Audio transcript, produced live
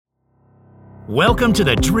Welcome to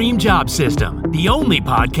the Dream Job System, the only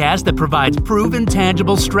podcast that provides proven,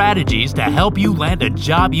 tangible strategies to help you land a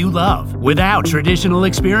job you love without traditional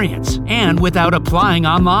experience and without applying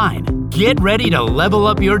online. Get ready to level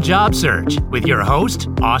up your job search with your host,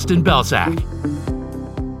 Austin Belsak.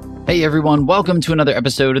 Hey everyone, welcome to another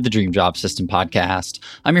episode of the Dream Job System podcast.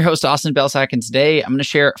 I'm your host, Austin Belsak, and today I'm going to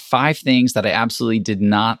share 5 things that I absolutely did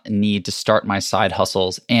not need to start my side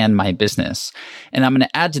hustles and my business. And I'm going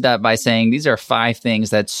to add to that by saying these are 5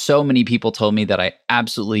 things that so many people told me that I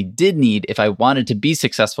absolutely did need if I wanted to be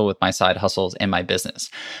successful with my side hustles and my business.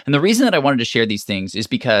 And the reason that I wanted to share these things is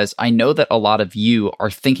because I know that a lot of you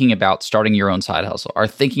are thinking about starting your own side hustle, are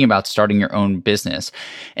thinking about starting your own business.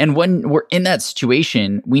 And when we're in that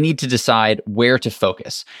situation, we need to decide where to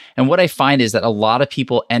focus. And what I find is that a lot of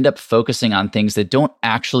people end up focusing on things that don't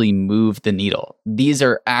actually move the needle. These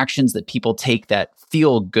are actions that people take that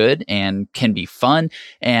feel good and can be fun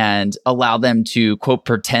and allow them to, quote,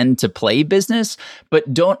 pretend to play business,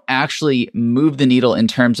 but don't actually move the needle in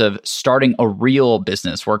terms of starting a real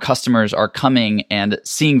business where customers are coming and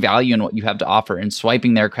seeing value in what you have to offer and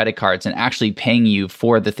swiping their credit cards and actually paying you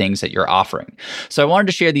for the things that you're offering. So I wanted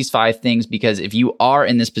to share these 5 things because if you are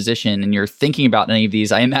in this position and you're thinking about any of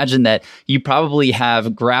these, I imagine that you probably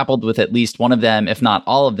have grappled with at least one of them, if not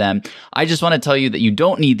all of them. I just want to tell you that you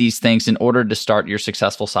don't need these things in order to start your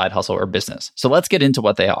successful side hustle or business. So let's get into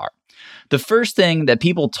what they are. The first thing that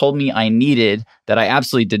people told me I needed that I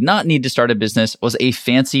absolutely did not need to start a business was a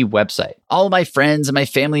fancy website. All of my friends and my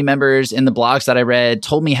family members in the blogs that I read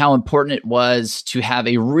told me how important it was to have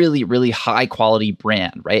a really, really high quality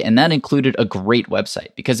brand, right? And that included a great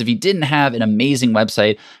website, because if you didn't have an amazing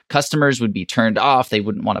website, customers would be turned off. They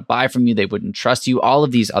wouldn't want to buy from you. They wouldn't trust you, all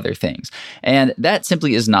of these other things. And that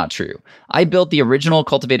simply is not true. I built the original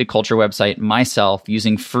Cultivated Culture website myself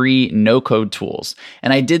using free no-code tools.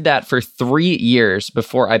 And I did that for 3 years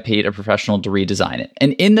before I paid a professional to redesign it.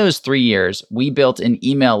 And in those 3 years, we built an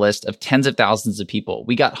email list of tens of thousands of people.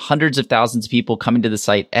 We got hundreds of thousands of people coming to the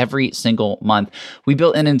site every single month. We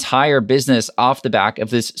built an entire business off the back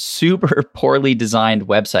of this super poorly designed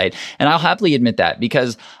website. And I'll happily admit that,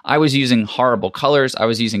 because I was using horrible colors. I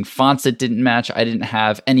was using fonts that didn't match. I didn't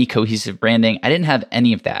have any cohesive branding. I didn't have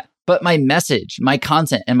any of that. But my message, my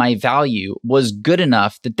content, and my value was good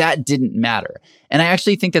enough that that didn't matter. And I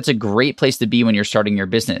actually think that's a great place to be when you're starting your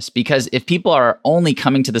business, because if people are only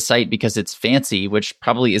coming to the site because it's fancy, which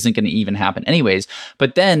probably isn't going to even happen anyways,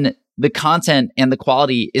 but then the content and the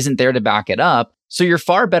quality isn't there to back it up, so you're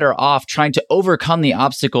far better off trying to overcome the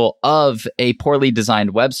obstacle of a poorly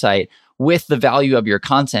designed website with the value of your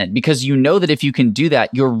content, because you know that if you can do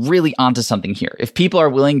that, you're really onto something here. If people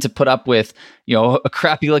are willing to put up with, a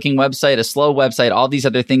crappy looking website, a slow website, all these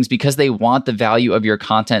other things because they want the value of your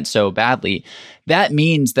content so badly, that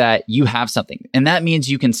means that you have something. And that means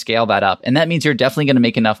you can scale that up. And that means you're definitely going to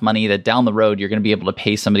make enough money that down the road, you're going to be able to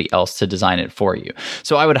pay somebody else to design it for you.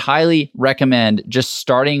 So I would highly recommend just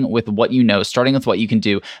starting with what you know, starting with what you can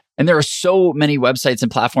do. And there are so many websites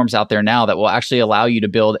and platforms out there now that will actually allow you to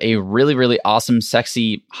build a really, really awesome,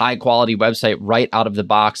 sexy, high quality website right out of the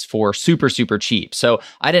box for super, super cheap. So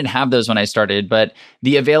I didn't have those when I started, but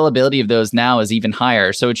the availability of those now is even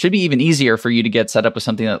higher. So it should be even easier for you to get set up with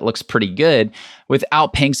something that looks pretty good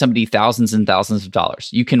without paying somebody thousands and thousands of dollars.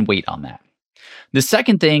 You can wait on that. The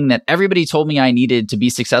second thing that everybody told me I needed to be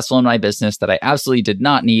successful in my business that I absolutely did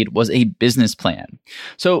not need was a business plan.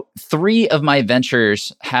 So 3 of my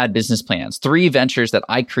ventures had business plans. 3 ventures that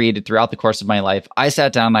I created throughout the course of my life, I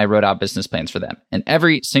sat down and I wrote out business plans for them. And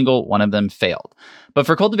every single one of them failed. But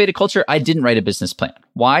for Cultivated Culture, I didn't write a business plan.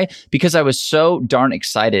 Why? Because I was so darn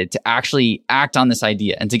excited to actually act on this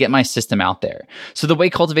idea and to get my system out there. So the way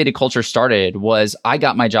Cultivated Culture started was I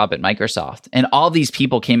got my job at Microsoft, and all these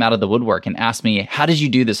people came out of the woodwork and asked me, how did you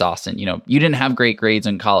do this, Austin? You didn't have great grades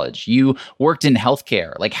in college. You worked in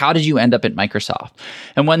healthcare. Like, how did you end up at Microsoft?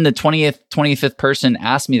 And when the 25th person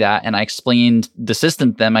asked me that and I explained the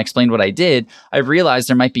system to them, I explained what I did, I realized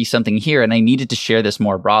there might be something here and I needed to share this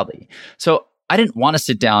more broadly. So I didn't want to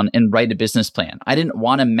sit down and write a business plan. I didn't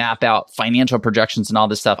want to map out financial projections and all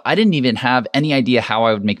this stuff. I didn't even have any idea how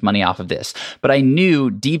I would make money off of this. But I knew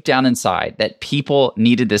deep down inside that people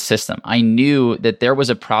needed this system. I knew that there was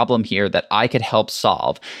a problem here that I could help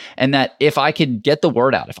solve. And that if I could get the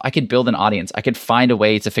word out, if I could build an audience, I could find a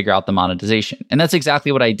way to figure out the monetization. And that's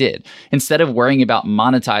exactly what I did. Instead of worrying about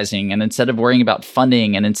monetizing, and instead of worrying about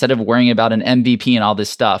funding, and instead of worrying about an MVP and all this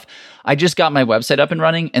stuff, I just got my website up and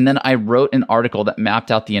running, and then I wrote an article that mapped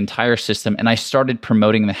out the entire system, and I started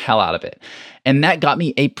promoting the hell out of it. And that got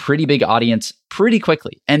me a pretty big audience pretty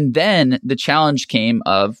quickly. And then the challenge came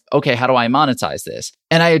of, okay, how do I monetize this?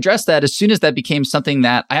 And I addressed that as soon as that became something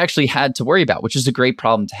that I actually had to worry about, which is a great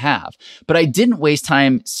problem to have. But I didn't waste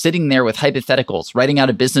time sitting there with hypotheticals, writing out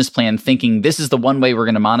a business plan, thinking this is the one way we're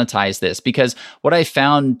going to monetize this. Because what I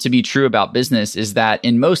found to be true about business is that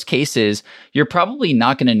in most cases, you're probably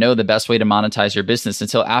not going to know the best way to monetize your business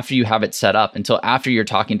until after you have it set up, until after you're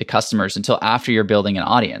talking to customers, until after you're building an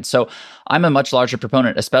audience. So I'm a much larger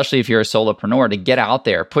proponent, especially if you're a solopreneur, to get out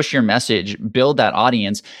there, push your message, build that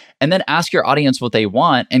audience, and then ask your audience what they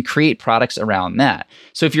want and create products around that.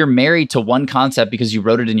 So if you're married to one concept because you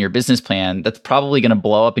wrote it in your business plan, that's probably going to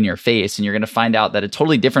blow up in your face, and you're going to find out that a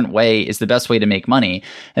totally different way is the best way to make money.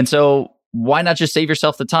 And so why not just save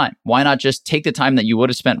yourself the time? Why not just take the time that you would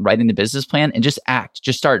have spent writing the business plan and just act,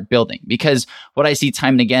 just start building? Because what I see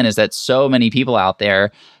time and again is that so many people out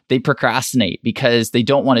there, they procrastinate because they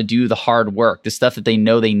don't want to do the hard work, the stuff that they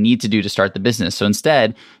know they need to do to start the business. So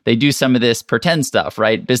instead, they do some of this pretend stuff,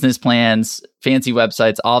 right? Business plans, fancy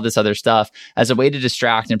websites, all this other stuff as a way to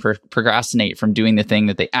distract and procrastinate from doing the thing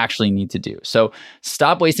that they actually need to do. So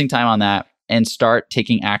stop wasting time on that and start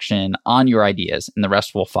taking action on your ideas, and the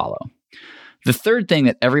rest will follow. The third thing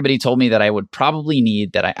that everybody told me that I would probably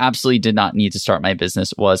need that I absolutely did not need to start my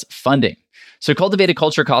business was funding. So Cultivated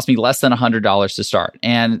Culture cost me less than $100 to start.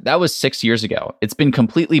 And that was 6 years ago. It's been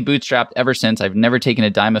completely bootstrapped ever since. I've never taken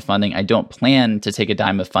a dime of funding. I don't plan to take a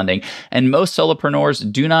dime of funding. And most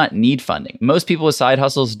solopreneurs do not need funding. Most people with side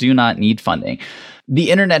hustles do not need funding.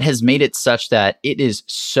 The internet has made it such that it is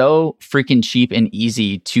so freaking cheap and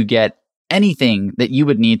easy to get anything that you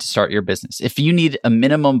would need to start your business. If you need a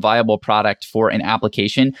minimum viable product for an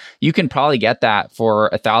application, you can probably get that for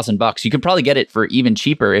 $1,000. You can probably get it for even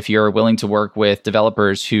cheaper if you're willing to work with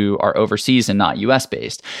developers who are overseas and not US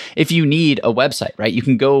based. If you need a website, right, you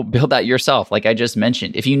can go build that yourself, like I just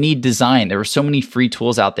mentioned. If you need design, there are so many free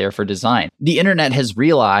tools out there for design. The internet has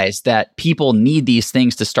realized that people need these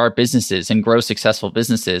things to start businesses and grow successful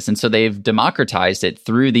businesses. And so they've democratized it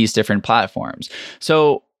through these different platforms.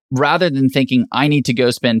 So rather than thinking, I need to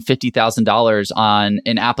go spend $50,000 on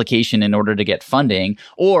an application in order to get funding,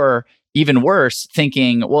 or even worse,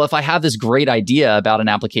 thinking, well, if I have this great idea about an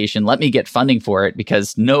application, let me get funding for it,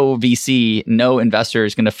 because no VC, no investor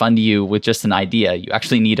is going to fund you with just an idea. You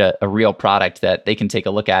actually need a real product that they can take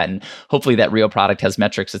a look at, and hopefully that real product has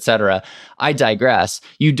metrics, etc. I digress.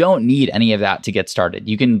 You don't need any of that to get started.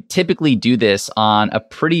 You can typically do this on a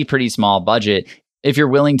pretty small budget if you're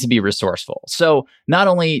willing to be resourceful. So not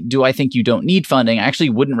only do I think you don't need funding, I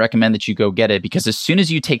actually wouldn't recommend that you go get it, because as soon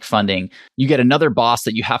as you take funding, you get another boss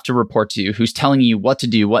that you have to report to who's telling you what to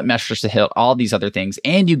do, what metrics to hit, all these other things,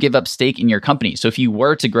 and you give up stake in your company. So if you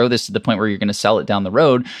were to grow this to the point where you're going to sell it down the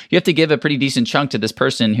road, you have to give a pretty decent chunk to this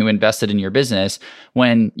person who invested in your business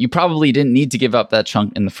when you probably didn't need to give up that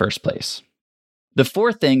chunk in the first place. The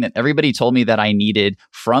fourth thing that everybody told me that I needed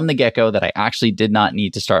from the get-go that I actually did not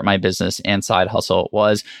need to start my business and side hustle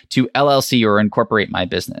was to LLC or incorporate my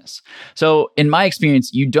business. So in my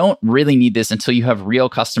experience, you don't really need this until you have real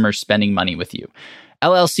customers spending money with you.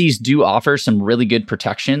 LLCs do offer some really good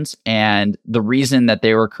protections, and the reason that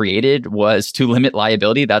they were created was to limit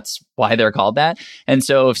liability. That's why they're called that. And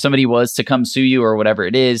so if somebody was to come sue you or whatever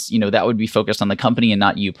it is, that would be focused on the company and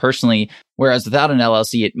not you personally. Whereas without an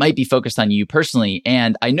LLC, it might be focused on you personally.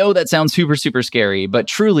 And I know that sounds super scary, but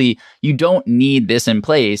truly, you don't need this in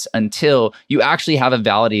place until you actually have a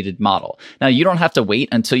validated model. Now, you don't have to wait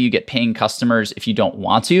until you get paying customers if you don't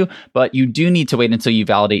want to, but you do need to wait until you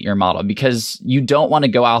validate your model, because you don't want to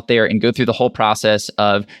go out there and go through the whole process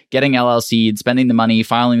of getting LLC'd, spending the money,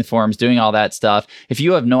 filing the forms, doing all that stuff, if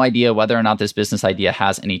you have no idea whether or not this business idea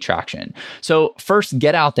has any traction. So first,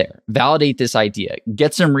 get out there, validate this idea,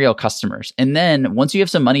 get some real customers. And then once you have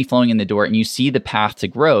some money flowing in the door and you see the path to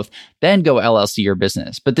growth, then go LLC your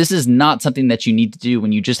business. But this is not something that you need to do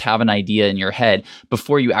when you just have an idea in your head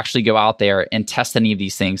before you actually go out there and test any of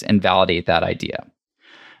these things and validate that idea.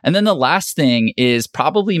 And then the last thing is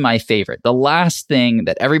probably my favorite. The last thing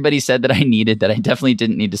that everybody said that I needed, that I definitely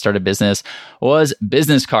didn't need to start a business, was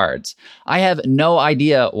business cards. I have no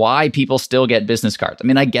idea why people still get business cards. I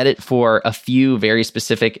mean, I get it for a few very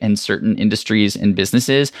specific and certain industries and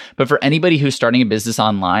businesses, but for anybody who's starting a business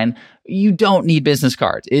online, You don't need business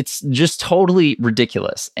cards. It's just totally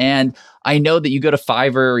ridiculous. And I know that you go to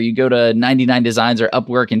Fiverr or you go to 99 Designs or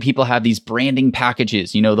Upwork and people have these branding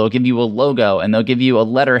packages. They'll give you a logo and they'll give you a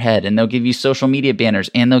letterhead and they'll give you social media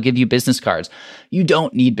banners and they'll give you business cards. You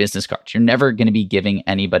don't need business cards. You're never going to be giving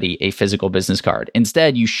anybody a physical business card.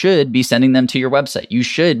 Instead, you should be sending them to your website. You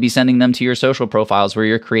should be sending them to your social profiles where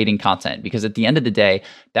you're creating content, because at the end of the day,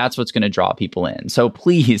 that's what's going to draw people in. So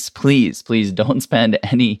please, please, please don't spend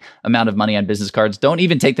any amount of money on business cards. Don't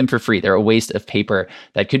even take them for free. They're a waste of paper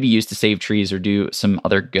that could be used to save trees or do some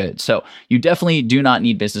other good. So you definitely do not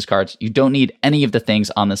need business cards. You don't need any of the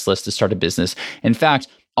things on this list to start a business. In fact,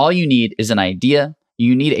 all you need is an idea.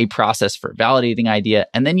 You need a process for validating idea,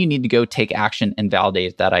 and then you need to go take action and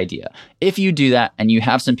validate that idea. If you do that and you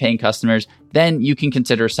have some paying customers, then you can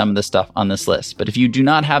consider some of the stuff on this list. But if you do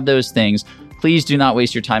not have those things, please do not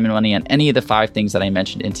waste your time and money on any of the 5 things that I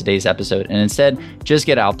mentioned in today's episode, and instead just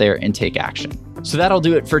get out there and take action. So that'll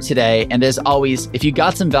do it for today. And as always, if you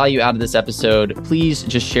got some value out of this episode, please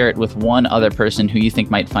just share it with one other person who you think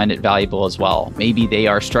might find it valuable as well. Maybe they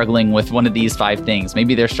are struggling with one of these 5 things.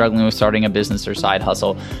 Maybe they're struggling with starting a business or side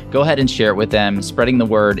hustle. Go ahead and share it with them. Spreading the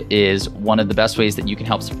word is one of the best ways that you can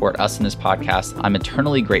help support us in this podcast. I'm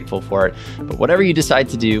eternally grateful for it. But whatever you decide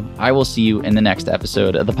to do, I will see you in the next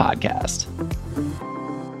episode of the podcast.